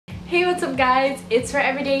Hey, what's up guys? It's For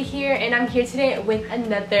Everyday here and I'm here today with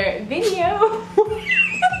another video.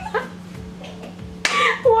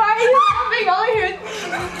 Why are you laughing all here?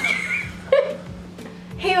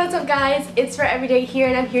 Hey, what's up guys? It's For Everyday here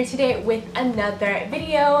and I'm here today with another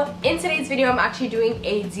video. In today's video, I'm actually doing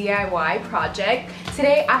a DIY project.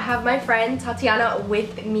 Today, I have my friend Tatiana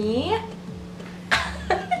with me.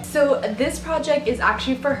 So this project is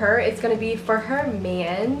actually for her. It's going to be for her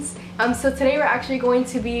mans. So today we're actually going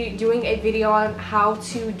to be doing a video on how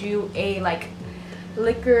to do a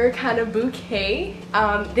liquor kind of bouquet.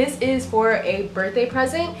 This is for a birthday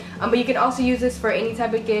present, but you can also use this for any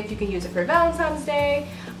type of gift. You can use it for Valentine's Day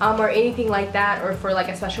or anything like that, or for like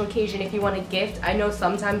a special occasion if you want a gift. I know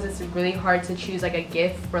sometimes it's really hard to choose like a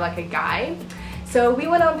gift for like a guy. So we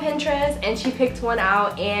went on Pinterest and she picked one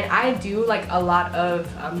out, and I do like a lot of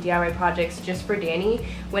DIY projects just for Danny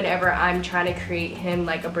whenever I'm trying to create him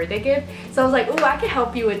like a birthday gift. So I was like, ooh, I can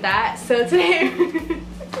help you with that. So today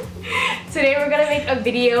today we're gonna make a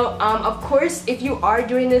video. Of course, if you are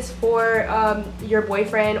doing this for your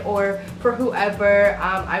boyfriend or for whoever,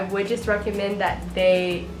 I would just recommend that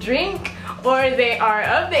they drink or they are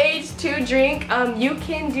of the age to drink. You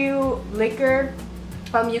can do liquor.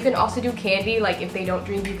 You can also do candy. Like if they don't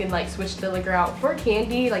drink, you can like switch the liquor out for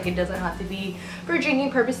candy. Like it doesn't have to be for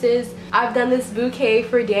drinking purposes. I've done this bouquet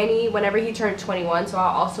for Danny whenever he turned 21, so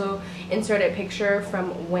I'll also insert a picture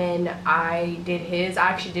from when I did his. I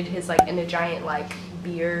actually did his like in a giant like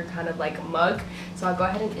beer kind of like mug, so I'll go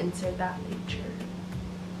ahead and insert that picture.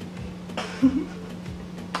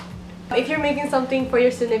 If you're making something for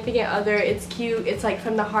your significant other, it's cute, it's like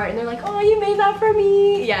from the heart, and they're like, oh, you made that for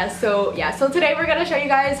me. So today we're gonna show you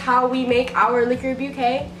guys how we make our liquor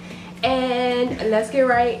bouquet, and let's get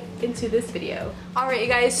right into this video. Alright you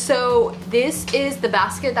guys, so this is the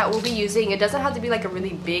basket that we'll be using. It doesn't have to be like a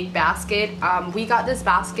really big basket. We got this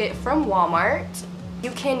basket from Walmart.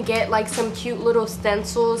 You can get like some cute little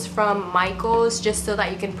stencils from Michael's just so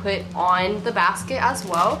that you can put on the basket as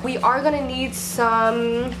well. We are gonna need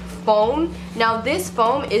some foam. Now this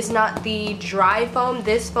foam is not the dry foam.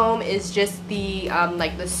 This foam is just the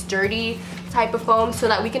like the sturdy type of foam, so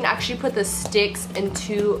that we can actually put the sticks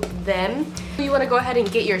into them. You want to go ahead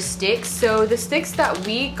and get your sticks. So the sticks that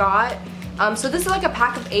we got, so this is like a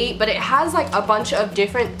pack of 8, but it has like a bunch of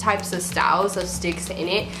different types of styles of sticks in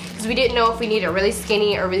it, because we didn't know if we need it really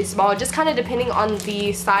skinny or really small, just kind of depending on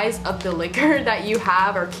the size of the liquor that you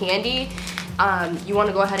have or candy. You want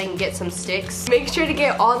to go ahead and get some sticks. Make sure to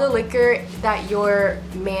get all the liquor that your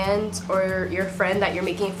man or your friend that you're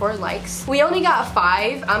making for likes. We only got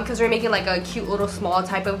 5 because we're making like a cute little small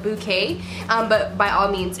type of bouquet, but by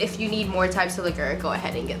all means, if you need more types of liquor, go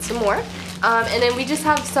ahead and get some more. And then we just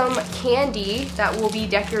have some candy that we'll be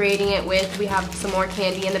decorating it with. We have some more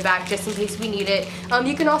candy in the back just in case we need it.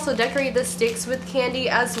 You can also decorate the sticks with candy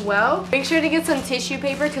as well. Make sure to get some tissue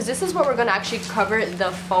paper, because this is what we're going to actually cover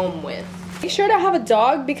the foam with. Make sure to have a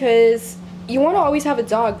dog, because you want to always have a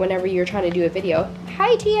dog whenever you're trying to do a video.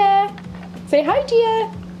 Hi, Tia. Say hi,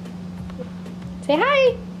 Tia. Say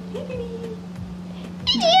hi. Hey,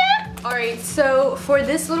 Tia. Alright, so for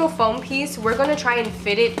this little foam piece, we're going to try and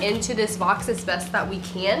fit it into this box as best that we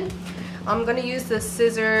can. I'm going to use the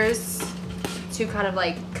scissors to kind of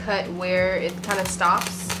like cut where it kind of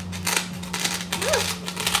stops.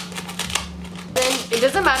 It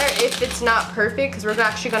doesn't matter if it's not perfect, because we're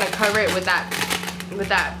actually going to cover it with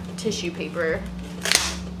that tissue paper.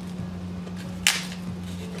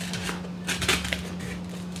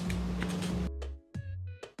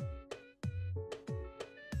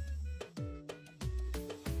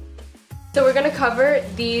 So we're going to cover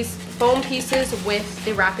these foam pieces with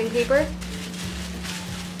the wrapping paper,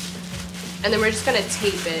 and then we're just going to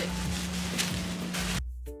tape it.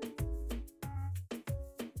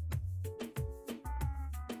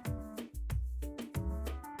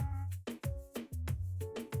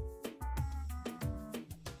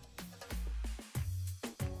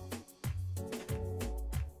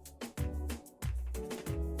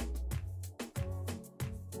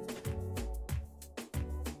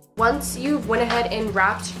 Once you've went ahead and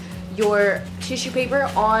wrapped your tissue paper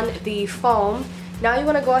on the foam, now you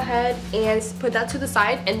want to go ahead and put that to the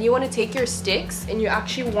side, and you want to take your sticks and you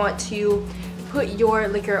actually want to put your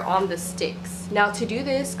liquor on the sticks. Now to do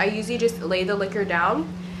this, I usually just lay the liquor down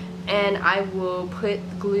and I will put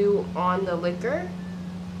glue on the liquor.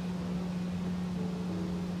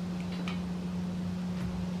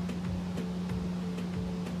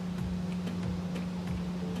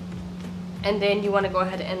 And then you want to go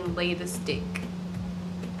ahead and lay the stick.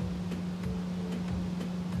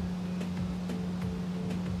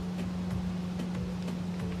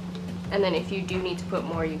 And then if you do need to put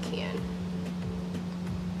more, you can.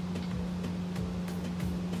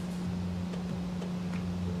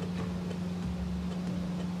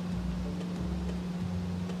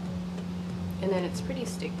 And then it's pretty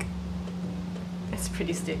stick. It's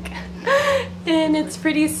pretty stick. And it's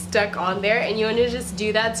pretty stuck on there, and you want to just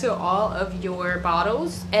do that to all of your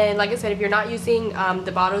bottles. And like I said, if you're not using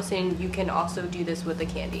the bottles, then you can also do this with the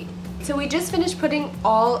candy. So we just finished putting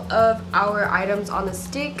all of our items on the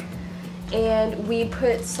stick, and we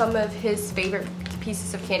put some of his favorite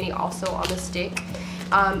pieces of candy also on the stick.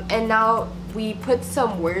 And now we put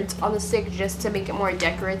some words on the stick just to make it more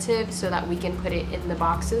decorative so that we can put it in the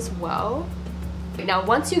box as well. Now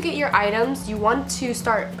once you get your items, you want to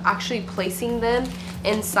start actually placing them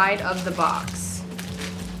inside of the box.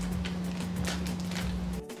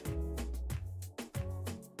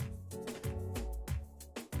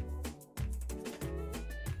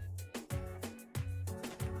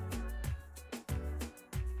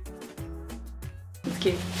 It's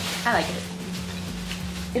cute. I like it.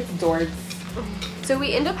 It's adored. So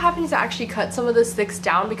we end up having to actually cut some of the sticks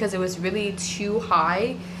down because it was really too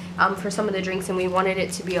high for some of the drinks, and we wanted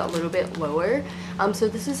it to be a little bit lower. So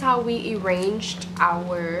this is how we arranged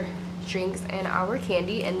our drinks and our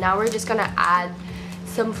candy, and now we're just gonna add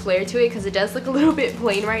some flair to it because it does look a little bit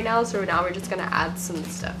plain right now. So now we're just gonna add some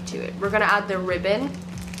stuff to it. We're gonna add the ribbon,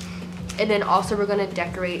 and then also we're gonna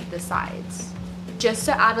decorate the sides. Just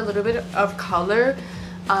to add a little bit of color,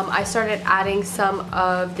 I started adding some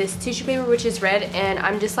of this tissue paper, which is red, and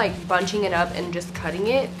I'm just like bunching it up and just cutting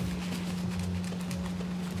it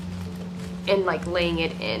and like laying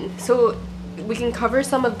it in so we can cover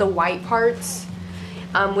some of the white parts,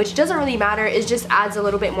 which doesn't really matter. It just adds a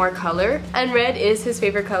little bit more color, and red is his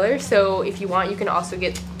favorite color, so if you want you can also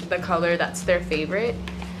get the color that's their favorite,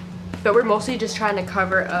 but we're mostly just trying to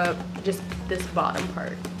cover up just this bottom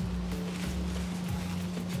part.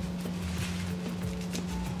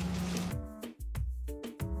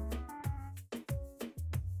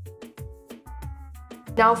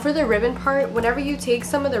 Now for the ribbon part, whenever you take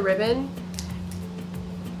some of the ribbon,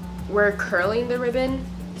 we're curling the ribbon,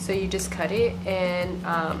 so you just cut it,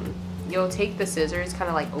 and you'll take the scissors, kind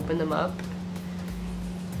of like open them up,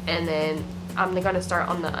 and then I'm gonna start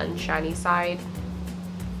on the unshiny side,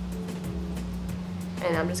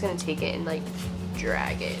 and I'm just gonna take it and like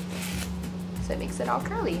drag it so it makes it all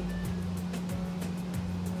curly.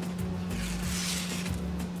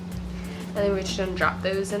 And then we're just gonna drop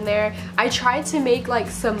those in there. I tried to make like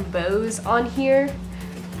some bows on here.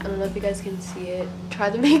 I don't know if you guys can see it.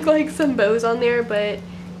 Tried to make like some bows on there, but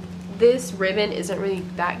this ribbon isn't really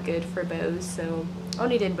that good for bows, so I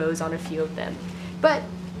only did bows on a few of them. But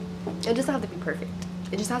it doesn't have to be perfect.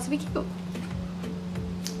 It just has to be cute.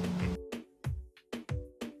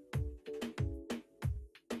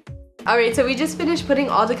 Alright, so we just finished putting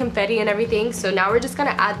all the confetti and everything, so now we're just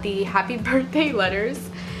gonna add the happy birthday letters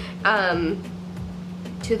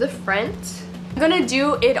to the front. I'm gonna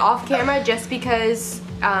do it off camera just because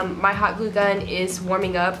my hot glue gun is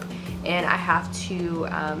warming up and I have to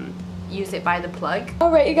use it by the plug.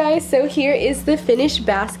 Alright you guys, so here is the finished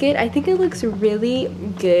basket. I think it looks really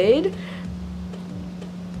good.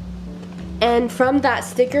 And from that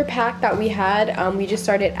sticker pack that we had, we just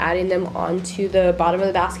started adding them onto the bottom of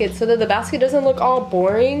the basket so that the basket doesn't look all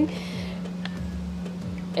boring.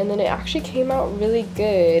 And then it actually came out really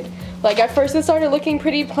good. Like at first it started looking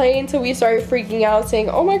pretty plain, so we started freaking out saying,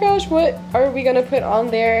 oh my gosh, what are we gonna put on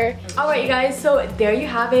there? Alright you guys, so there you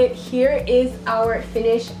have it. Here is our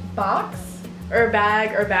finished box or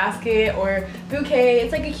bag or basket or bouquet.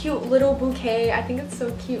 It's like a cute little bouquet. I think it's so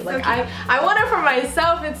cute. Like so cute. I want it for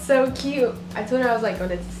myself. It's so cute. I told her I was like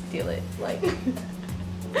gonna steal it. Like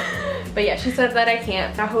but yeah, she said that I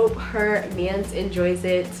can't. I hope her mans enjoys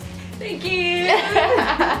it. Thank you.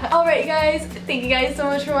 Alright guys, thank you guys so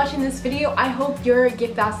much for watching this video. I hope your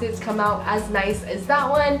gift baskets come out as nice as that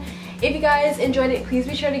one. If you guys enjoyed it, please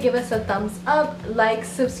be sure to give us a thumbs up, like,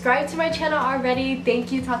 subscribe to my channel already.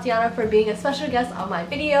 Thank you Tatiana for being a special guest on my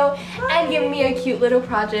video and giving me a cute little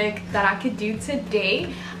project that I could do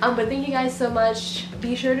today. But thank you guys so much.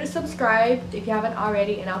 Be sure to subscribe if you haven't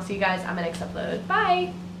already, and I'll see you guys on my next upload.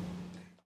 Bye!